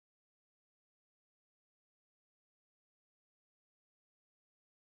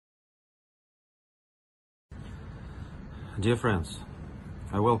Dear friends,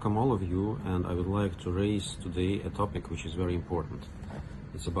 I welcome all of you, and I would like to raise today a topic which is very important.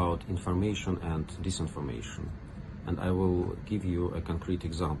 It's about information and disinformation, and I will give you a concrete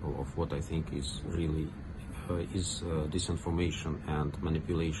example of what I think is really disinformation and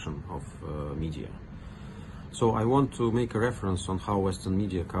manipulation of media. So I want to make a reference on how Western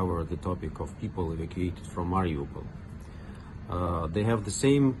media cover the topic of people evacuated from Mariupol. They have the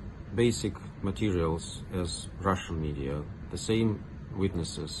same basic materials as Russian media, the same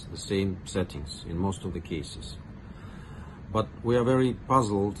witnesses, the same settings in most of the cases. But we are very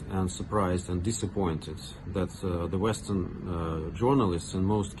puzzled and surprised and disappointed that the Western journalists in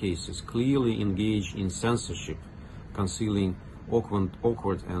most cases clearly engage in censorship, concealing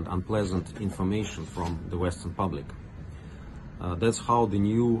awkward and unpleasant information from the Western public. That's how the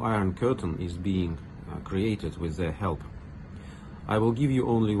new Iron Curtain is being created with their help. I will give you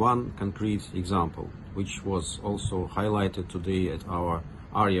only one concrete example, which was also highlighted today at our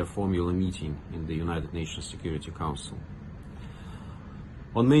ARIA formula meeting in the United Nations Security Council.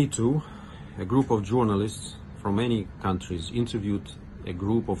 On May 2, a group of journalists from many countries interviewed a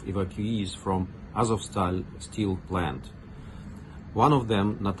group of evacuees from Azovstal steel plant. One of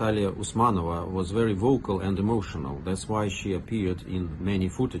them, Natalia Usmanova, was very vocal and emotional. That's why she appeared in many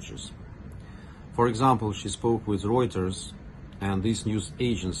footages. For example, she spoke with Reuters, and this news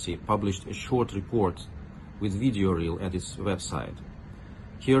agency published a short report with video reel at its website.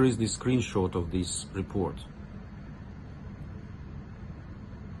 Here is the screenshot of this report.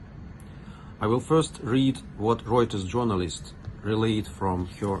 I will first read what Reuters journalist relayed from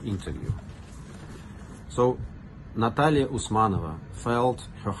her interview. So, Natalia Usmanova felt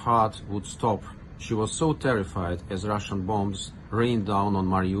her heart would stop. She was so terrified as Russian bombs rained down on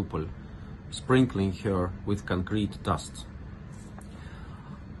Mariupol, sprinkling her with concrete dust.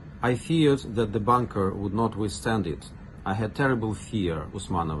 I feared that the bunker would not withstand it. I had terrible fear,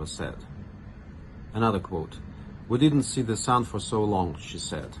 Usmanova said. Another quote. We didn't see the sun for so long, she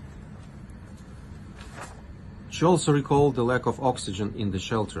said. She also recalled the lack of oxygen in the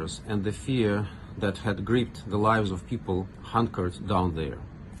shelters and the fear that had gripped the lives of people hunkered down there.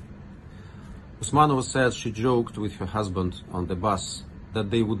 Usmanova said she joked with her husband on the bus that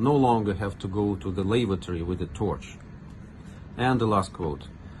they would no longer have to go to the lavatory with a torch. And the last quote.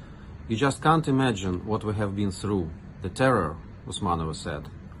 You just can't imagine what we have been through. The terror, Usmanova said.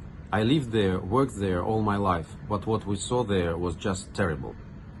 I lived there, worked there all my life, but what we saw there was just terrible.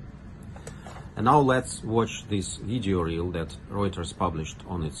 And now let's watch this video reel that Reuters published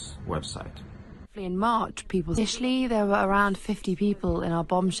on its website. In March, initially there were around 50 people in our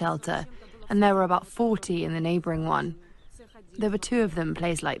bomb shelter, and there were about 40 in the neighboring one. There were two of them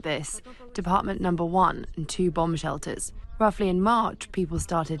placed like this, Department Number 1 and 2 bomb shelters. Roughly in March, people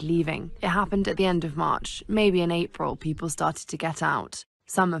started leaving. It happened at the end of March. Maybe in April, people started to get out.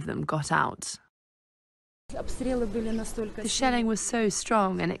 Some of them got out. The shelling was so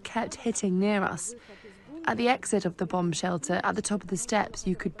strong and it kept hitting near us. At the exit of the bomb shelter, at the top of the steps,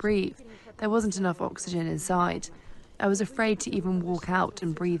 you could breathe. There wasn't enough oxygen inside. I was afraid to even walk out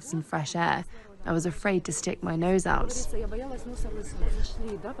and breathe some fresh air. I was afraid to stick my nose out.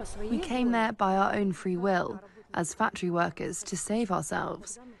 We came there by our own free will, as factory workers, to save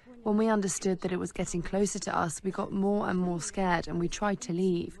ourselves. When we understood that it was getting closer to us, we got more and more scared and we tried to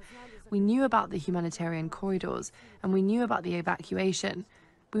leave. We knew about the humanitarian corridors and we knew about the evacuation.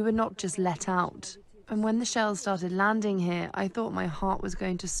 We were not just let out. And when the shells started landing here, I thought my heart was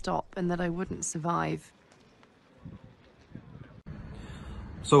going to stop and that I wouldn't survive.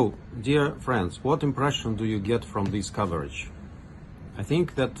 So, dear friends, what impression do you get from this coverage? I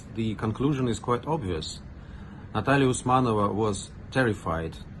think that the conclusion is quite obvious. Natalia Usmanova was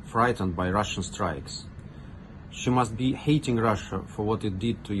terrified, frightened by Russian strikes. She must be hating Russia for what it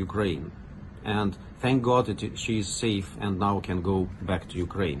did to Ukraine. And thank God she is safe and now can go back to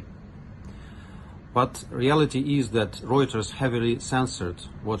Ukraine. But reality is that Reuters heavily censored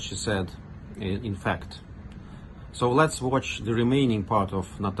what she said in fact. So let's watch the remaining part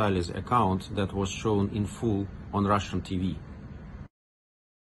of Natalia's account that was shown in full on Russian TV.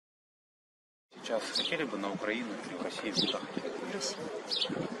 Сейчас хотели бы на Украину или в Россию куда хотели?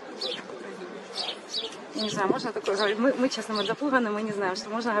 Не знаю, можно такое говорить? Мы честно, мы запуганы, мы не знаем, что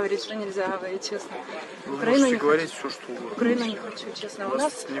можно говорить, что нельзя говорить, честно. Украину не говорить все, что угодно. Украину не хочу, честно.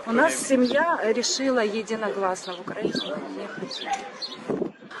 У нас семья решила единогласно в Украину не хочу.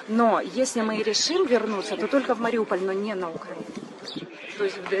 Но если мы решим вернуться, то только в Мариуполь, но не на Украину. То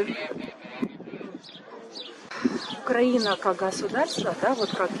есть Украина как государство, да, вот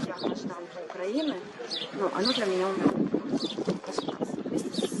как я гражданка Украины, ну, оно для меня умерло. Государство. Вместе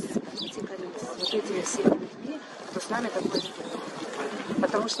с политиками, с вот этими всеми людьми, кто нами такое сделали.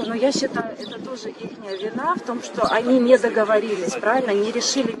 Потому что, ну, я считаю, это тоже их вина в том, что они не договорились, правильно, не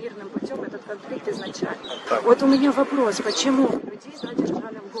решили мирным путем этот конфликт изначально. Вот у меня вопрос, почему людей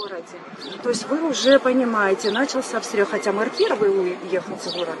задержали в городе? То есть вы уже понимаете, начался обстрел, хотя мэр первый уехал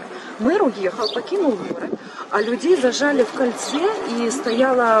с города. Мэр уехал, покинул город, а людей зажали в кольце, и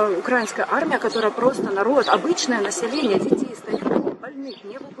стояла украинская армия, которая просто народ, обычное население, детей, стариков, больных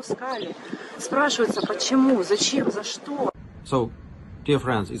не выпускали. Спрашивается, почему, зачем, за что? So, dear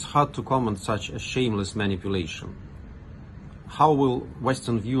friends, it's hard to comment such a shameless manipulation. How will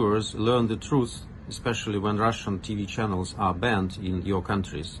Western viewers learn the truth, especially when Russian TV channels are banned in your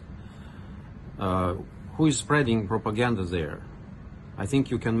countries? Who is spreading propaganda there? I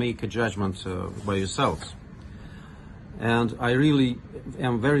think you can make a judgment by yourselves. And I really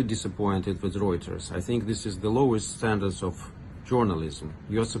am very disappointed with Reuters. I think this is the lowest standards of journalism.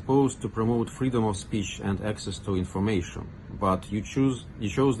 You are supposed to promote freedom of speech and access to information, but you chose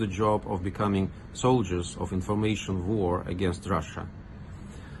the job of becoming soldiers of information war against Russia.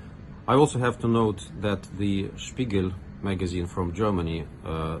 I also have to note that the Spiegel magazine from Germany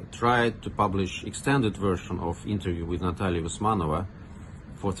tried to publish extended version of interview with Natalia Usmanova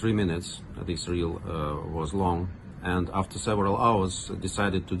for 3 minutes. This reel was long, and after several hours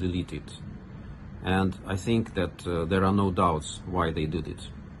decided to delete it. And I think that there are no doubts why they did it.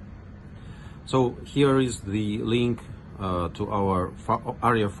 So here is the link to our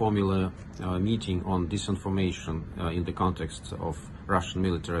area formula meeting on disinformation in the context of Russian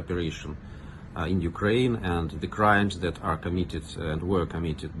military operation in Ukraine and the crimes that are committed and were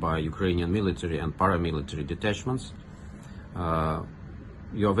committed by Ukrainian military and paramilitary detachments.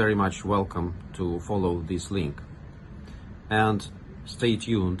 You are very much welcome to follow this link. And stay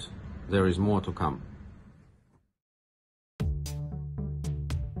tuned, there is more to come.